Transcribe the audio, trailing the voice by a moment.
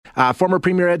former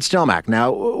Premier Ed Stelmach.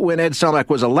 Now, when Ed Stelmach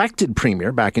was elected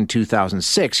Premier back in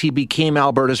 2006, he became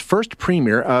Alberta's first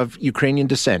Premier of Ukrainian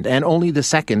descent and only the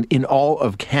second in all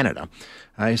of Canada.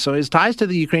 So his ties to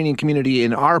the Ukrainian community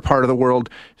in our part of the world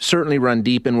certainly run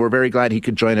deep, and we're very glad he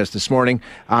could join us this morning.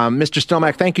 Mr.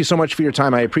 Stelmach, thank you so much for your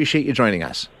time. I appreciate you joining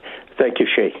us. Thank you,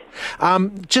 Shay.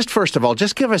 Just first of all,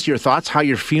 just give us your thoughts, how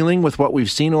you're feeling with what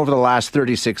we've seen over the last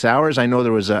 36 hours. I know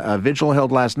there was a vigil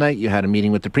held last night. You had a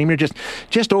meeting with the Premier.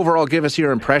 Just overall, give us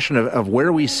your impression of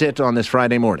where we sit on this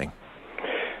Friday morning.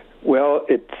 Well,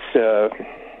 it's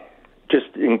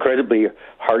just incredibly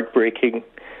heartbreaking,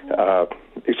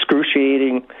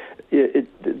 excruciating.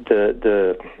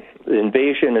 The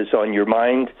invasion is on your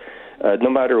mind. No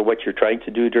matter what you're trying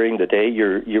to do during the day,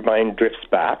 your mind drifts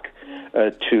back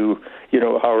to,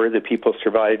 how are the people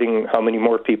surviving? How many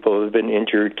more people have been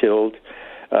injured, killed?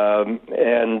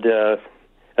 And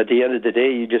at the end of the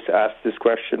day, you just ask this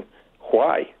question,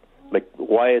 why? Like,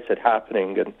 why is it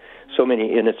happening? And so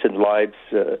many innocent lives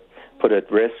put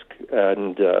at risk,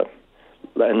 and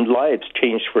lives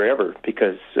changed forever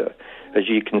because, as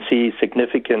you can see,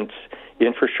 significant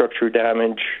infrastructure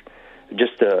damage,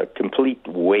 just a complete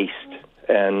waste.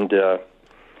 And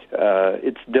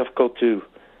it's difficult to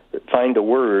find the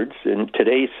words in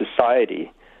today's society,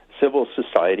 civil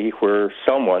society, where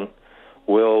someone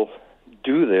will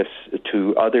do this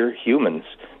to other humans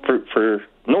for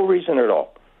no reason at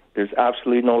all. There's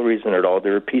absolutely no reason at all.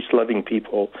 They're peace-loving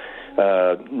people,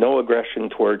 no aggression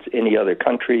towards any other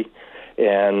country,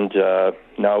 and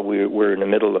now we're in the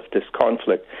middle of this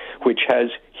conflict, which has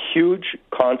huge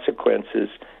consequences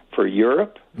for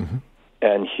Europe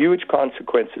and huge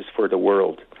consequences for the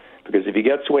world. Because if he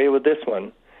gets away with this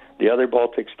one, the other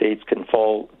Baltic states can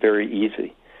fall very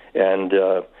easy. And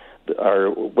our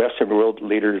Western world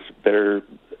leaders better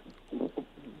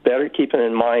keep it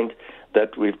in mind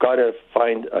that we've got to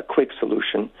find a quick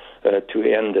solution to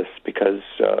end this, because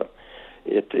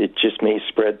it just may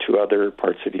spread to other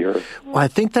parts of Europe. Well, I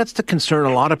think that's the concern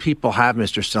a lot of people have,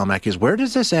 Mr. Stelmach, is where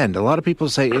does this end? A lot of people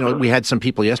say, we had some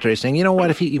people yesterday saying,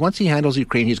 what, once he handles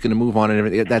Ukraine, he's going to move on and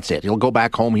everything. That's it. He'll go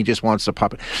back home. He just wants to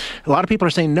puppet. A lot of people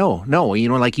are saying, no.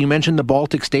 Like you mentioned the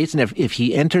Baltic states, and if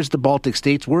he enters the Baltic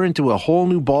states, we're into a whole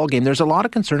new ballgame. There's a lot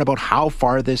of concern about how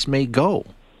far this may go.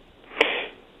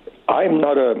 I'm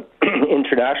not an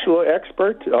international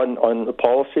expert on a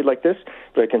policy like this,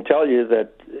 but I can tell you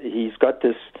that he's got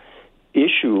this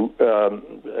issue,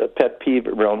 pet peeve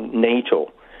around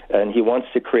NATO, and he wants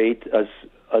to create as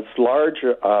large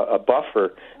a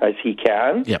buffer as he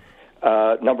can. Yep.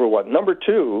 Number one. Number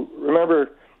two,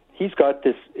 remember, he's got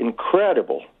this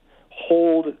incredible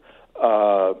hold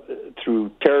through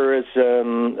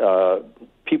terrorism,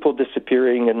 people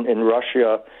disappearing in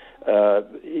Russia.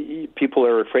 People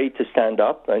are afraid to stand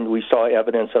up, and we saw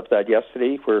evidence of that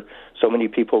yesterday, where so many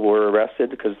people were arrested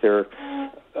because they're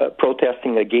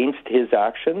protesting against his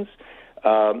actions.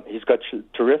 He's got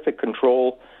terrific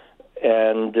control,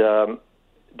 and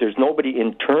there's nobody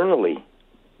internally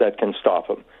that can stop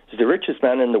him. He's the richest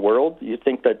man in the world. You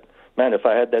think that, man, if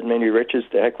I had that many riches,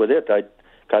 to heck with it, I'd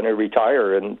kind of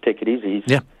retire and take it easy.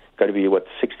 He's got to be,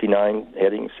 69,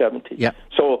 heading 70. Yeah.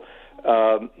 So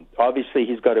obviously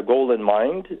he's got a goal in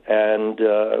mind, and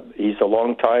he's a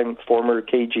long-time former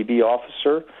KGB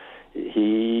officer.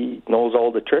 He knows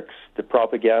all the tricks, the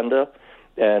propaganda,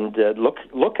 and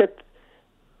look at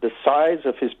the size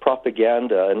of his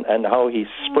propaganda and how he's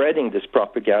spreading this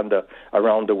propaganda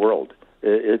around the world.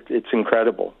 It's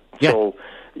incredible. Yeah. So,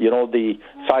 the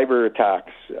cyber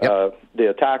attacks, the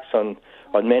attacks on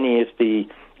many of the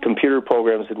computer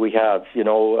programs that we have,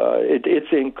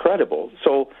 it's incredible.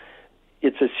 So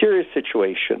it's a serious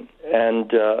situation, and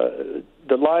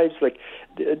the lives, like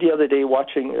the other day,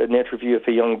 watching an interview of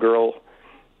a young girl,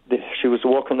 she was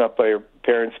woken up by her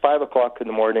parents 5 o'clock in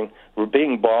the morning. We're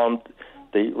being bombed.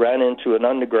 They ran into an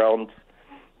underground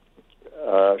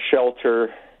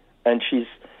shelter, and she's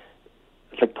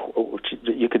like,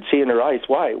 you could see in her eyes,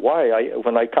 why?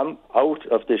 When I come out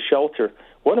of this shelter,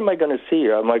 what am I going to see?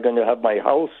 Am I going to have my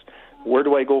house? Where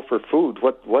do I go for food?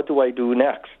 What do I do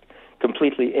next?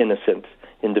 Completely innocent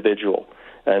individual.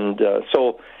 And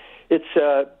so it's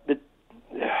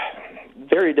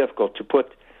very difficult to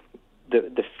put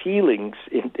the feelings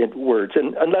in words.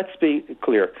 And let's be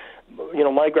clear.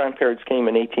 My grandparents came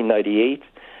in 1898.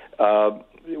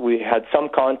 We had some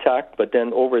contact, but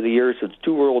then over the years, it's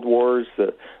 2 world wars,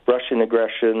 the Russian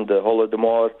aggression, the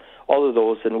Holodomor, all of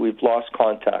those, and we've lost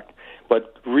contact.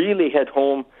 But really head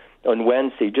home on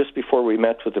Wednesday, just before we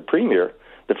met with the Premier.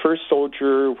 The first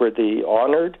soldier where they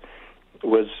honored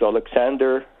was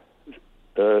Alexander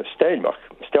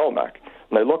Stelmach.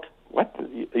 And I looked, what?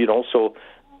 So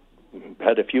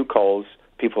had a few calls.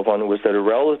 People wondered, was that a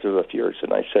relative of yours?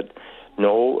 And I said,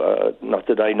 no, not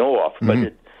that I know of. But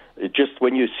it just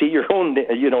when you see your own,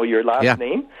 your last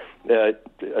name,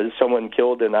 someone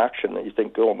killed in action, you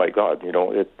think, oh my God,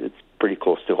 it's pretty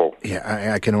close to home.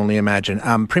 Yeah, I can only imagine.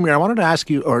 Premier, I wanted to ask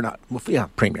you, or not,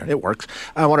 Premier, it works.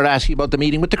 I wanted to ask you about the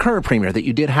meeting with the current Premier that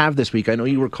you did have this week. I know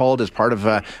you were called as part of,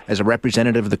 as a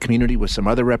representative of the community with some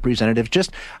other representatives.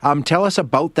 Just tell us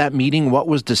about that meeting, what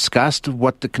was discussed,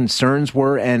 what the concerns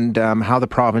were, and how the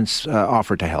province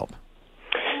offered to help.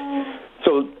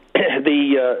 So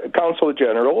the Consul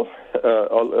General,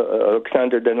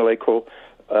 Alexander Danileco,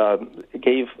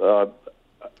 gave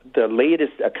the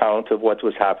latest account of what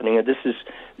was happening, and this is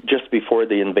just before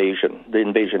the invasion. The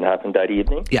invasion happened that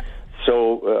evening. Yeah.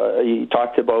 So he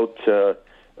talked about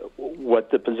what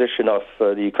the position of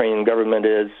the Ukrainian government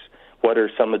is, what are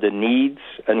some of the needs,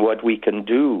 and what we can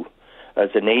do as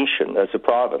a nation, as a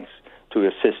province, to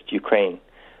assist Ukraine.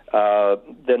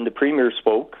 Then the Premier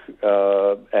spoke,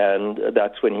 and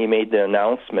that's when he made the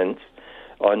announcement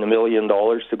on $1 million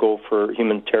to go for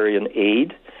humanitarian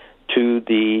aid to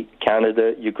the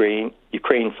Canada-Ukraine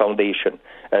Foundation.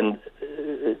 And,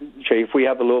 Jay, if we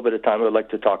have a little bit of time, I'd like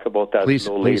to talk about that a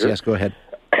little later. Please, yes, go ahead.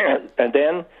 And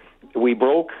then we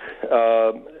broke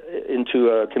into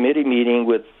a committee meeting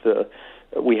with,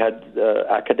 we had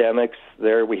academics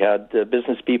there, we had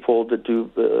business people that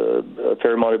do a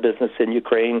fair amount of business in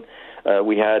Ukraine.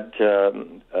 We had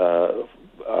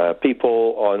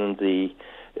people on the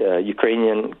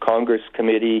Ukrainian Congress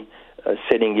Committee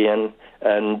sitting in,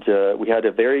 and we had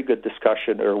a very good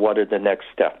discussion or what are the next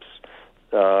steps.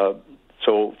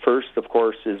 So first, of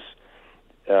course, is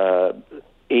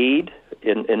aid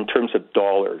in terms of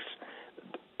dollars.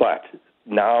 But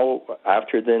now,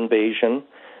 after the invasion,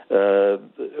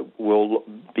 we'll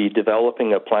be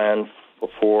developing a plan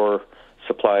for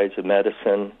supplies of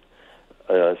medicine,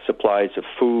 supplies of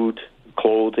food,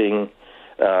 clothing,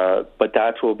 but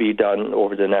that will be done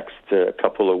over the next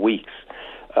couple of weeks.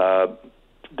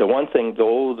 The one thing,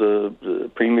 though, the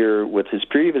Premier, with his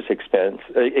previous experience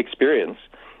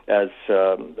as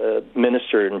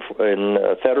minister in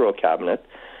federal cabinet,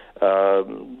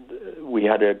 we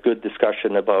had a good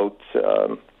discussion about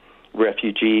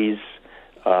refugees.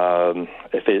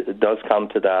 If it does come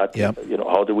to that,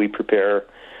 how do we prepare?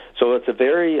 So it's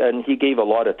and he gave a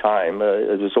lot of time.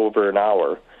 It was over an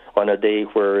hour on a day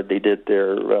where they did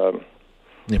their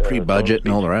pre-budget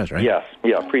and all the rest, right? Yes,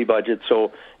 pre-budget.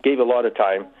 So gave a lot of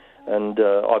time, and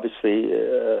obviously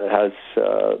has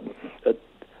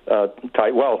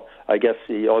tied. Well, I guess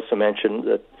he also mentioned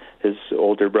that his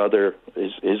older brother,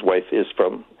 his wife, is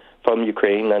from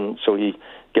Ukraine, and so he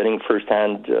getting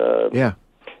firsthand.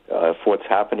 For what's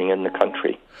happening in the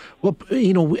country. Well,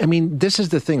 this is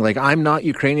the thing. Like, I'm not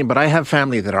Ukrainian, but I have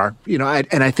family that are.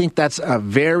 And I think that's a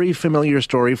very familiar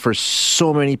story for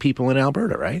so many people in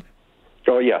Alberta, right?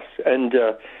 Oh, yes. And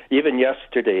even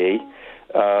yesterday,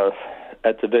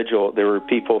 at the vigil, there were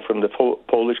people from the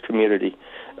Polish community,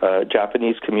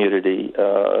 Japanese community,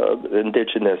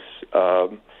 Indigenous,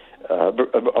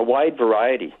 a wide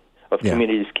variety of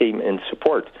communities came in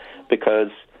support, because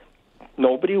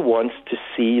nobody wants to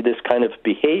see this kind of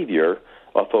behavior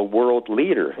of a world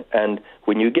leader. And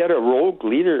when you get a rogue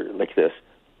leader like this,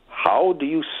 how do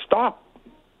you stop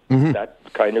that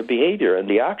kind of behavior and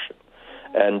the action?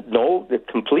 And the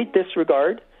complete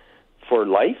disregard for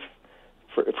life,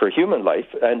 for human life,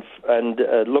 and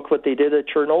look what they did at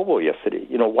Chernobyl yesterday.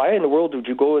 Why in the world would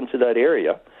you go into that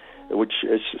area, which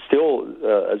is still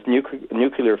as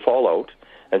nuclear fallout,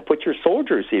 and put your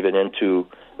soldiers even into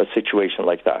a situation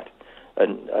like that?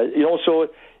 And so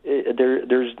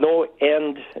there's no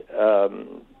end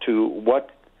to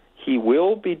what he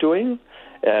will be doing,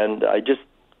 and I just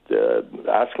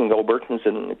asking Albertans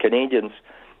and Canadians,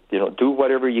 do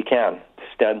whatever you can to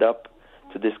stand up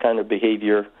to this kind of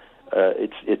behavior.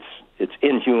 It's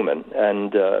inhuman,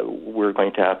 and we're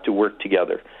going to have to work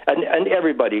together. And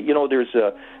everybody, there's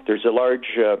a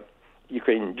large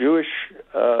Ukrainian Jewish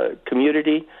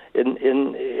community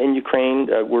in Ukraine.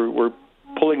 We're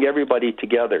pulling everybody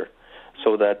together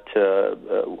so that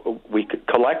we could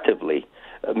collectively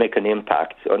make an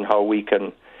impact on how we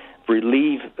can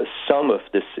relieve some of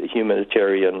this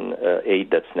humanitarian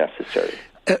aid that's necessary.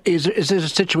 Is there a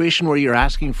situation where you're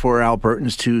asking for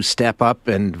Albertans to step up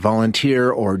and volunteer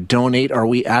or donate? Are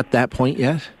we at that point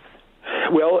yet?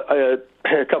 Well,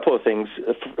 a couple of things.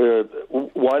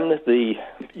 One, the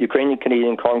Ukrainian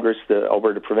Canadian Congress, the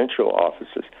Alberta provincial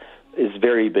offices, is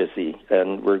very busy,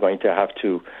 and we're going to have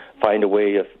to find a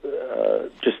way of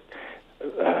just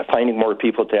finding more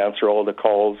people to answer all the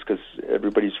calls because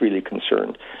everybody's really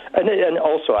concerned, and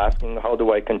also asking, how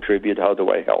do I contribute? How do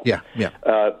I help? Yeah.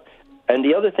 And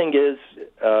the other thing is,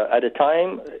 at a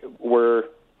time where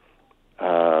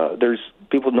there's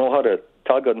people know how to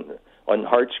tug on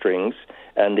heartstrings,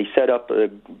 and they set up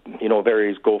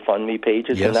various GoFundMe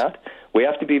pages and that, we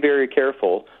have to be very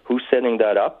careful who's setting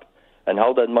that up and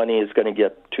how that money is going to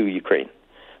get to Ukraine.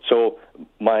 So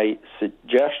my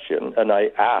suggestion, and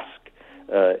I ask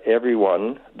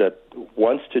everyone that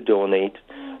wants to donate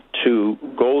to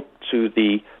go to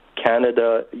the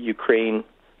Canada-Ukraine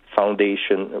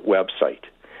Foundation website.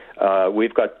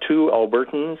 We've got 2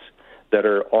 Albertans that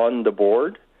are on the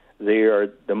board. They are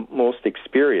the most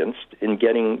experienced in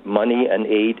getting money and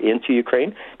aid into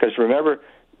Ukraine. Because remember,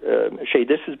 Shay,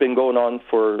 this has been going on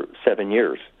for 7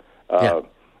 years.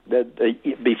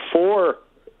 Before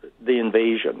the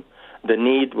invasion, the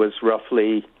need was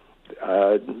roughly,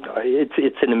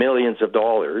 it's in the millions of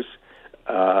dollars.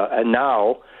 And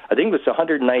now, I think it was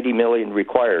 190 million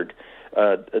required.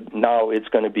 Now it's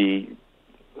going to be,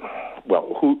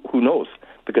 well, who knows?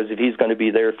 Because if he's going to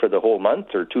be there for the whole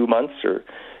month or 2 months, or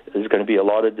there's going to be a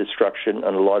lot of destruction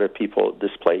and a lot of people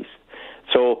displaced.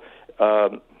 So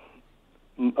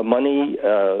money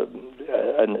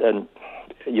and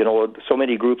so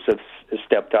many groups have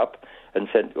stepped up and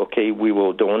said, okay, we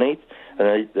will donate. And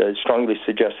I strongly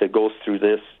suggest it goes through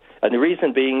this. And the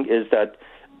reason being is that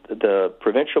the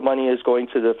provincial money is going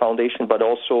to the foundation, but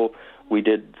also we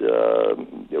did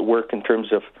work in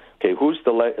terms of, okay, who's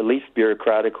the least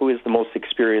bureaucratic, who is the most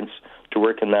experienced to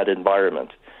work in that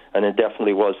environment? And it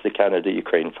definitely was the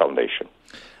Canada-Ukraine Foundation.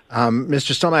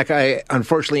 Mr. Stelmach, I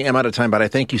unfortunately am out of time, but I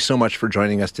thank you so much for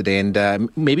joining us today. And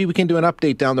maybe we can do an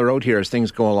update down the road here as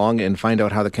things go along and find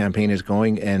out how the campaign is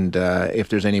going and if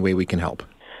there's any way we can help.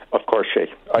 Of course, Shay.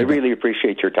 I really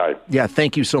appreciate your time. Yeah,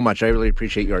 thank you so much. I really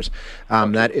appreciate yours.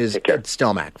 That is Ed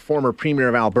Stelmach, former Premier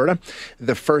of Alberta,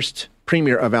 the first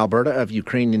Premier of Alberta of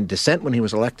Ukrainian descent when he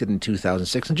was elected in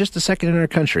 2006, and just the second in our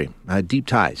country. Deep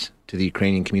ties to the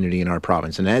Ukrainian community in our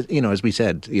province. And as we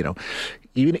said,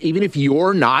 even if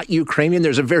you're not Ukrainian,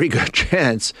 there's a very good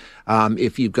chance,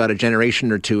 if you've got a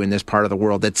generation or two in this part of the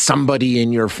world, that somebody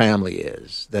in your family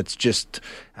is. That's just,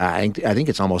 I think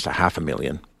it's almost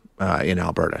 500,000 in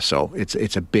Alberta. So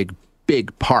it's a big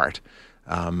part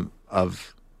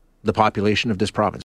of the population of this province.